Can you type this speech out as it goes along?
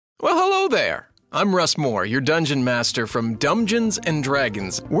Well, hello there. I'm Russ Moore, your Dungeon Master from Dumbgeons and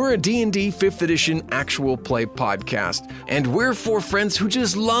Dragons. We're a D&D 5th edition actual play podcast, and we're for friends who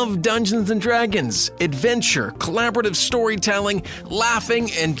just love Dungeons and Dragons, adventure, collaborative storytelling, laughing,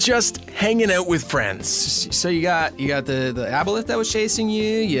 and just hanging out with friends. So you got the aboleth that was chasing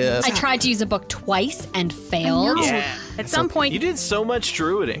you. Yes. I tried to use a book twice and failed. Yeah. At some point, you did so much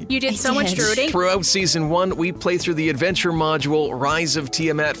druiding. You did so much druiding. Throughout Season 1, we play through the adventure module Rise of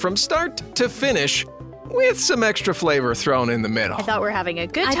Tiamat from start to finish, with some extra flavor thrown in the middle. I thought we were having a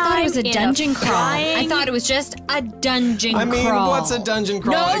good time. I thought it was a dungeon crawl. flying- I thought it was just a dungeon crawl. I mean, what's a dungeon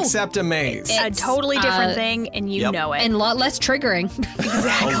crawl No. except a maze? a totally different thing, and you Yep. know it. And a lot less triggering.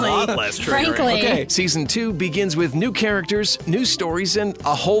 Exactly. A lot less triggering. Frankly. Okay, Season 2 begins with new characters, new stories, and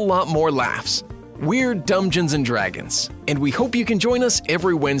a whole lot more laughs. We're Dumbgeons and Dragons, and we hope you can join us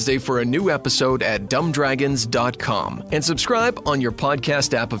every Wednesday for a new episode at dumbdragons.com and subscribe on your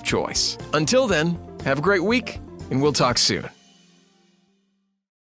podcast app of choice. Until then, have a great week, and we'll talk soon.